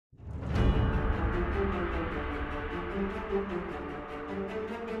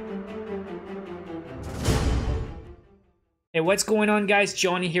Hey, what's going on, guys?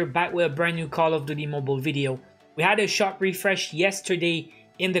 Johnny here, back with a brand new Call of Duty Mobile video. We had a shop refresh yesterday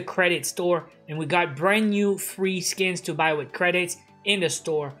in the credit store, and we got brand new free skins to buy with credits in the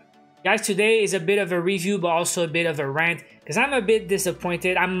store. Guys, today is a bit of a review, but also a bit of a rant, because I'm a bit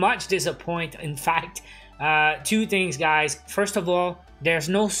disappointed. I'm much disappointed, in fact. Two things, guys. First of all, there's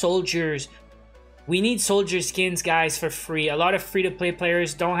no soldiers. We need soldier skins, guys, for free. A lot of free-to-play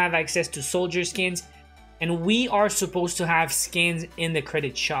players don't have access to soldier skins. And we are supposed to have skins in the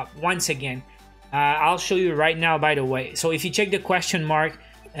credit shop once again. I'll show you right now, by the way. So if you check the question mark,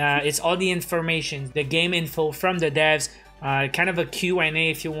 it's all the information, the game info from the devs, kind of a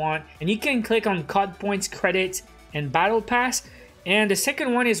Q&A if you want. And you can click on COD points, credits, and battle pass. And the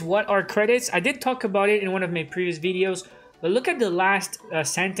second one is what are credits. I did talk about it in one of my previous videos. But look at the last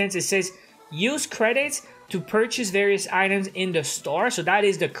sentence. It says, use credits to purchase various items in the store. So that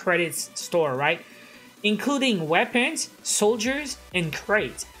is the credits store, right? Including weapons, soldiers, and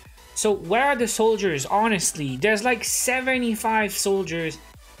crates. So where are the soldiers? Honestly, there's like 75 soldiers,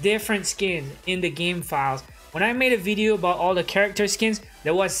 different skins in the game files. When I made a video about all the character skins,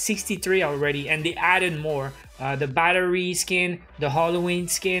 there was 63 already, and they added more. The battery skin, the Halloween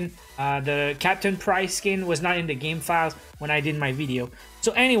skin, the Captain Price skin was not in the game files when I did my video.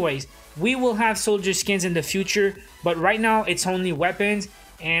 So anyways, we will have soldier skins in the future, but right now it's only weapons.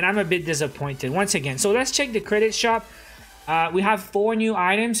 And I'm a bit disappointed once again. So let's check the credit shop. We have 4 new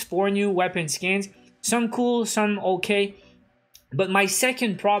items, 4 new weapon skins. Some cool, some okay. But my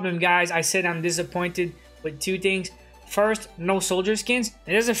second problem, guys, I said I'm disappointed with 2 things. First, no soldier skins.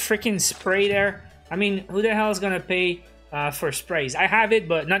 There's a freaking spray there. I mean, who the hell is gonna pay for sprays? I have it,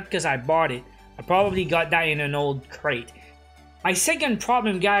 but not because I bought it. I probably got that in an old crate. My second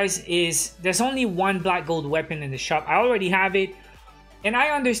problem, guys, is there's only 1 black gold weapon in the shop. I already have it. And I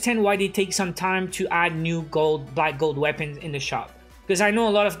understand why they take some time to add new black gold weapons in the shop. Because I know a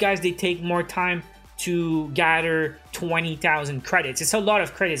lot of guys, they take more time to gather 20,000 credits. It's a lot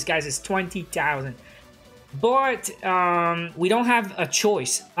of credits, guys. It's 20,000. But we don't have a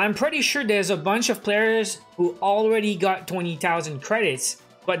choice. I'm pretty sure there's a bunch of players who already got 20,000 credits,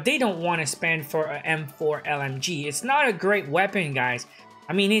 but they don't want to spend for an M4 LMG. It's not a great weapon, guys.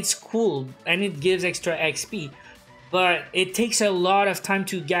 I mean, it's cool and it gives extra XP. But it takes a lot of time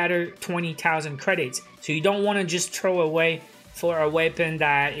to gather 20,000 credits. So you don't want to just throw away for a weapon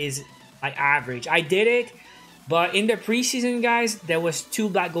that is like average. I did it, but in the preseason, guys, there was 2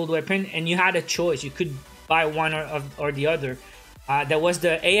 black gold weapons and you had a choice. You could buy one or the other. There was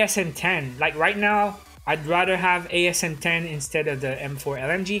the ASM-10. Like right now, I'd rather have ASM-10 instead of the M4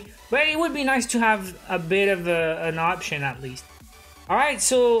 LMG. But it would be nice to have a bit of an option at least. Alright,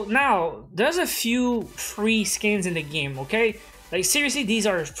 so now, there's a few free skins in the game, okay? Like, seriously, these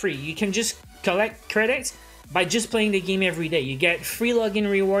are free. You can just collect credits by just playing the game every day. You get free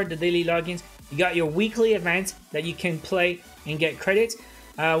login reward, the daily logins. You got your weekly events that you can play and get credits.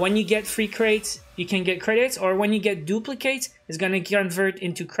 When you get free crates, you can get credits. Or when you get duplicates, it's going to convert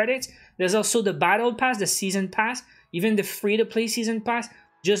into credits. There's also the battle pass, the season pass, even the free-to-play season pass.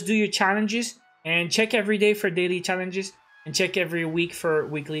 Just do your challenges and check every day for daily challenges. And check every week for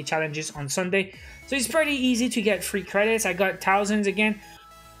weekly challenges on Sunday. So it's pretty easy to get free credits. I got thousands again.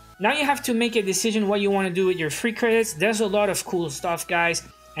 Now you have to make a decision what you want to do with your free credits. There's a lot of cool stuff, guys.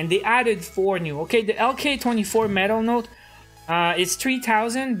 And they added 4 new. Okay, the LK24 Metal Note. It's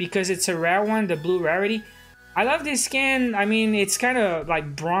 3,000 because it's a rare one, the blue rarity. I love this skin. I mean, it's kind of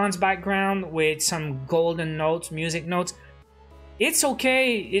like bronze background with some golden notes, music notes. It's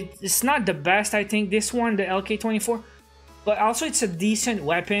okay. It's not the best, I think, this one, the LK24. But also it's a decent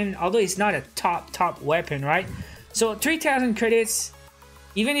weapon, although it's not a top weapon, right? So 3,000 credits,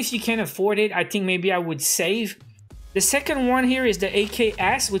 even if you can't afford it, I think maybe I would save. The second one here is the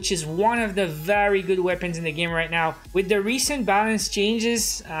AKS, which is one of the very good weapons in the game right now. With the recent balance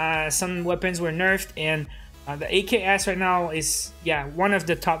changes, some weapons were nerfed, and the AKS right now is, yeah, one of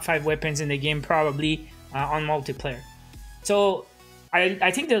the top 5 weapons in the game, probably on multiplayer. So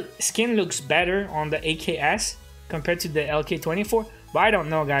I think the skin looks better on the AKS compared to the LK24, but I don't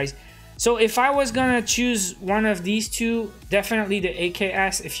know, guys. So if I was gonna choose one of these 2, definitely the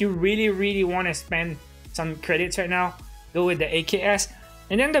AKS. If you really want to spend some credits right now, go with the AKS.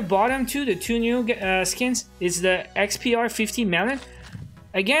 And then the bottom 2, the 2 new skins, is the XPR 50 Melon.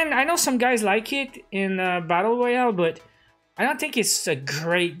 Again, I know some guys like it in Battle Royale, but I don't think it's a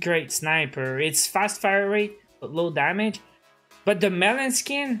great sniper. It's fast fire rate, but low damage. But the Melon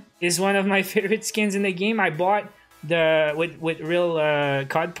skin is one of my favorite skins in the game. I bought with real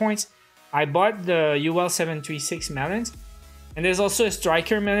COD points. I bought the UL736 melons, and there's also a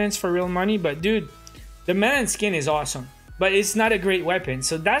striker melons for real money. But dude, the melon skin is awesome, but it's not a great weapon,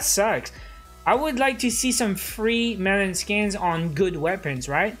 so that sucks. I would like to see some free melon skins on good weapons,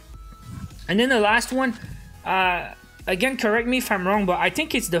 right? And then the last one, again, correct me if I'm wrong, but I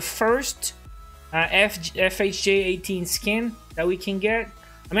think it's the first FHJ18 skin that we can get.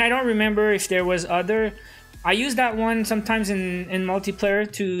 I mean, I don't remember if there was other. I use that one sometimes in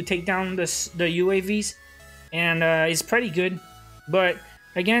multiplayer to take down the UAVs, and it's pretty good. But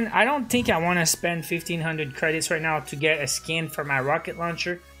again, I don't think I want to spend 1500 credits right now to get a skin for my rocket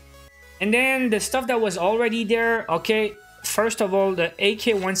launcher. And then the stuff that was already there, okay, first of all, the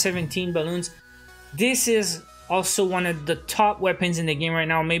AK-117 balloons. This is also one of the top weapons in the game right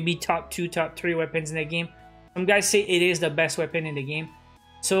now, maybe top 2, top 3 weapons in the game. Some guys say it is the best weapon in the game.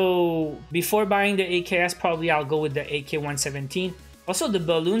 So before buying the AKS, probably I'll go with the AK-117. Also, the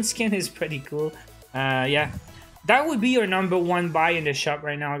balloon skin is pretty cool. Yeah, that would be your #1 buy in the shop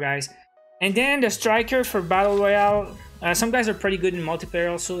right now, guys. And then the striker for Battle Royale. Some guys are pretty good in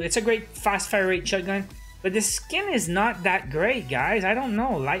multiplayer also. It's a great fast fire rate shotgun, but the skin is not that great, guys. I don't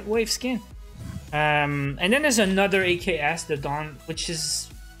know, light wave skin. And then there's another AKS, the Dawn, which is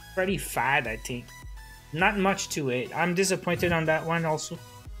pretty fad, I think. Not much to it. I'm disappointed on that one also.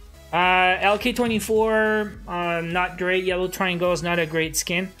 LK24, not great. Yellow Triangle is not a great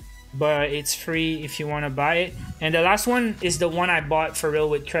skin, but it's free if you want to buy it. And the last one is the one I bought for real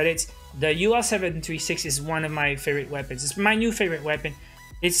with credits. The UL736 is one of my favorite weapons. It's my new favorite weapon.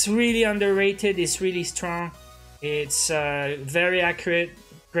 It's really underrated. It's really strong. It's very accurate,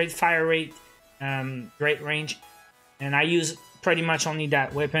 great fire rate, great range. And I use pretty much only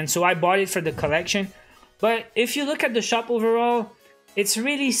that weapon. So I bought it for the collection. But if you look at the shop overall, it's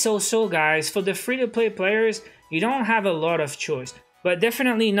really so-so, guys. For the free-to-play players, you don't have a lot of choice. But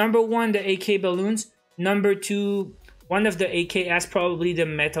definitely, #1, the AK balloons. #2, one of the AKS, probably the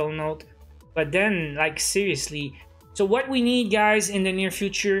metal note. But then, like, seriously. So what we need, guys, in the near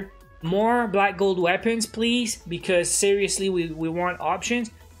future, more black gold weapons, please. Because seriously, we want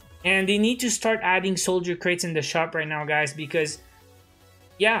options. And they need to start adding soldier crates in the shop right now, guys. Because,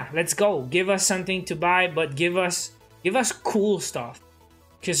 yeah, let's go. Give us something to buy, but give us cool stuff.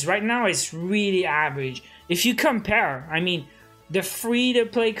 Because right now, it's really average. If you compare, I mean, the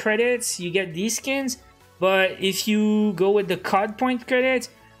free-to-play credits, you get these skins. But if you go with the COD point credits,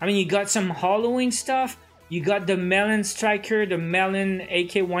 I mean, you got some Halloween stuff. You got the Melon Striker, the Melon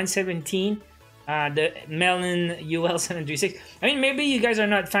AK-117, the Melon UL736. I mean, maybe you guys are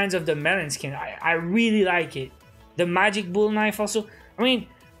not fans of the Melon skin. I really like it. The Magic Bull Knife also. I mean,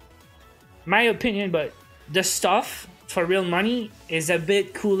 my opinion, but the stuff for real money is a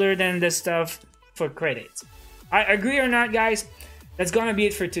bit cooler than the stuff for credits. I agree or not, guys? That's gonna be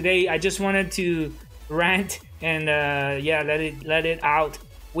it for today. I just wanted to rant and yeah, let it out.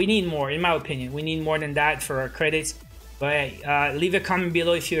 We need more, in my opinion. We need more than that for our credits. But hey, leave a comment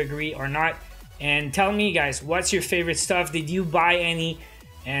below if you agree or not, and tell me, guys, what's your favorite stuff? Did you buy any?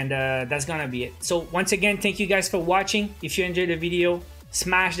 And that's gonna be it. So once again, thank you guys for watching. If you enjoyed the video,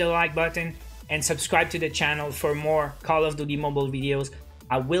 smash the like button and subscribe to the channel for more Call of Duty Mobile videos.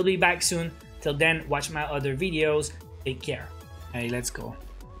 I will be back soon. Till then, watch my other videos. Take care. Hey, let's go.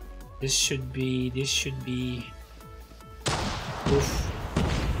 This should be. Oof.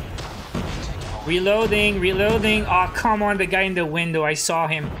 Reloading. Oh, come on, the guy in the window. I saw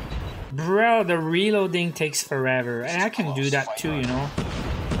him. Bro, the reloading takes forever. And I can do that too, you know.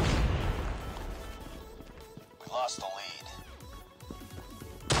 We lost the lead.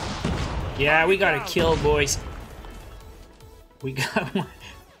 Yeah, we got a kill, boys. We got one.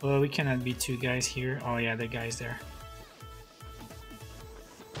 Well, we cannot be two guys here. Oh yeah, the guy's there.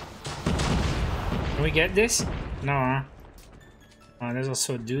 Can we get this? No, huh? Oh, there's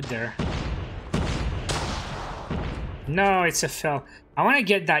also a dude there. No, it's a fail. I want to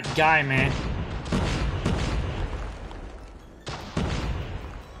get that guy, man.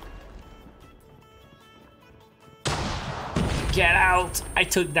 Get out! I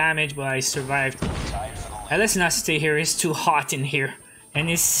took damage, but I survived. Hey, let's not stay here. It's too hot in here. And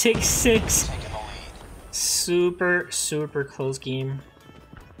it's 6-6. Super close game.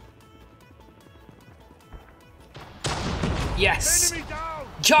 Yes!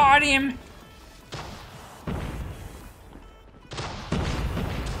 Got him!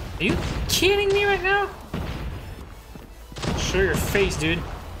 Are you kidding me right now? Show your face, dude.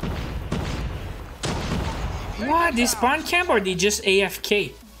 What? They spawn camp or they just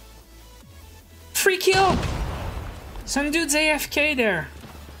AFK? Free kill! Some dude's AFK there.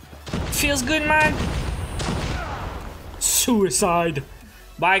 Feels good, man. Suicide.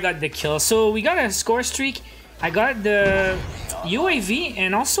 but I got the kill. So we got a score streak. I got the UAV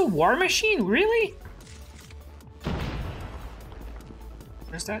and also War Machine. Really?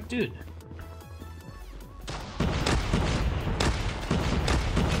 Where's that dude?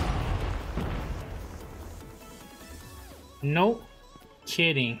 No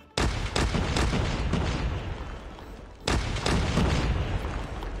kidding.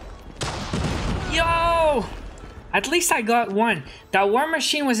 Yo! At least I got one. That War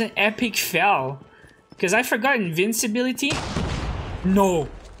Machine was an epic fail. Because I forgot invincibility. No.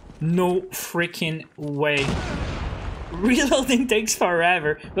 No freaking way. Reloading takes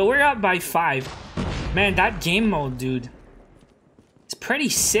forever. But we're up by 5. Man, that game mode, dude. It's pretty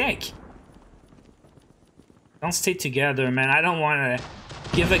sick. Don't stay together, man. I don't want to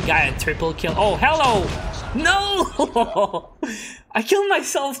give a guy a triple kill. Oh, hello! No! I killed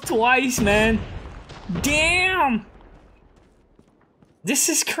myself twice, man. Damn! This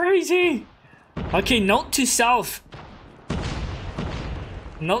is crazy. Okay, note to self.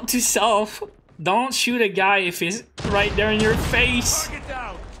 Note to self. Don't shoot a guy if he's right there in your face.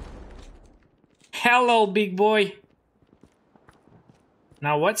 Hello, big boy.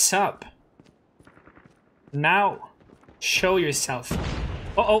 Now, what's up? Now, show yourself.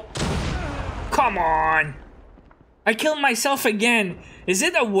 Uh-oh. Come on. I killed myself again. Is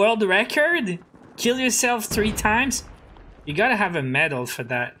it a world record? Kill yourself 3 times? You gotta have a medal for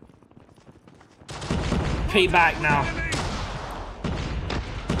that. Payback now.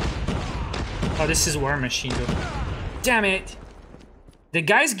 Oh, this is War Machine though. Damn it. The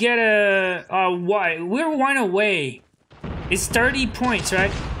guys get a... what? We're 1 away. It's 30 points,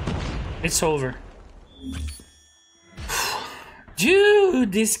 right? It's over.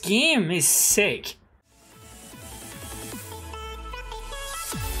 Dude, this game is sick.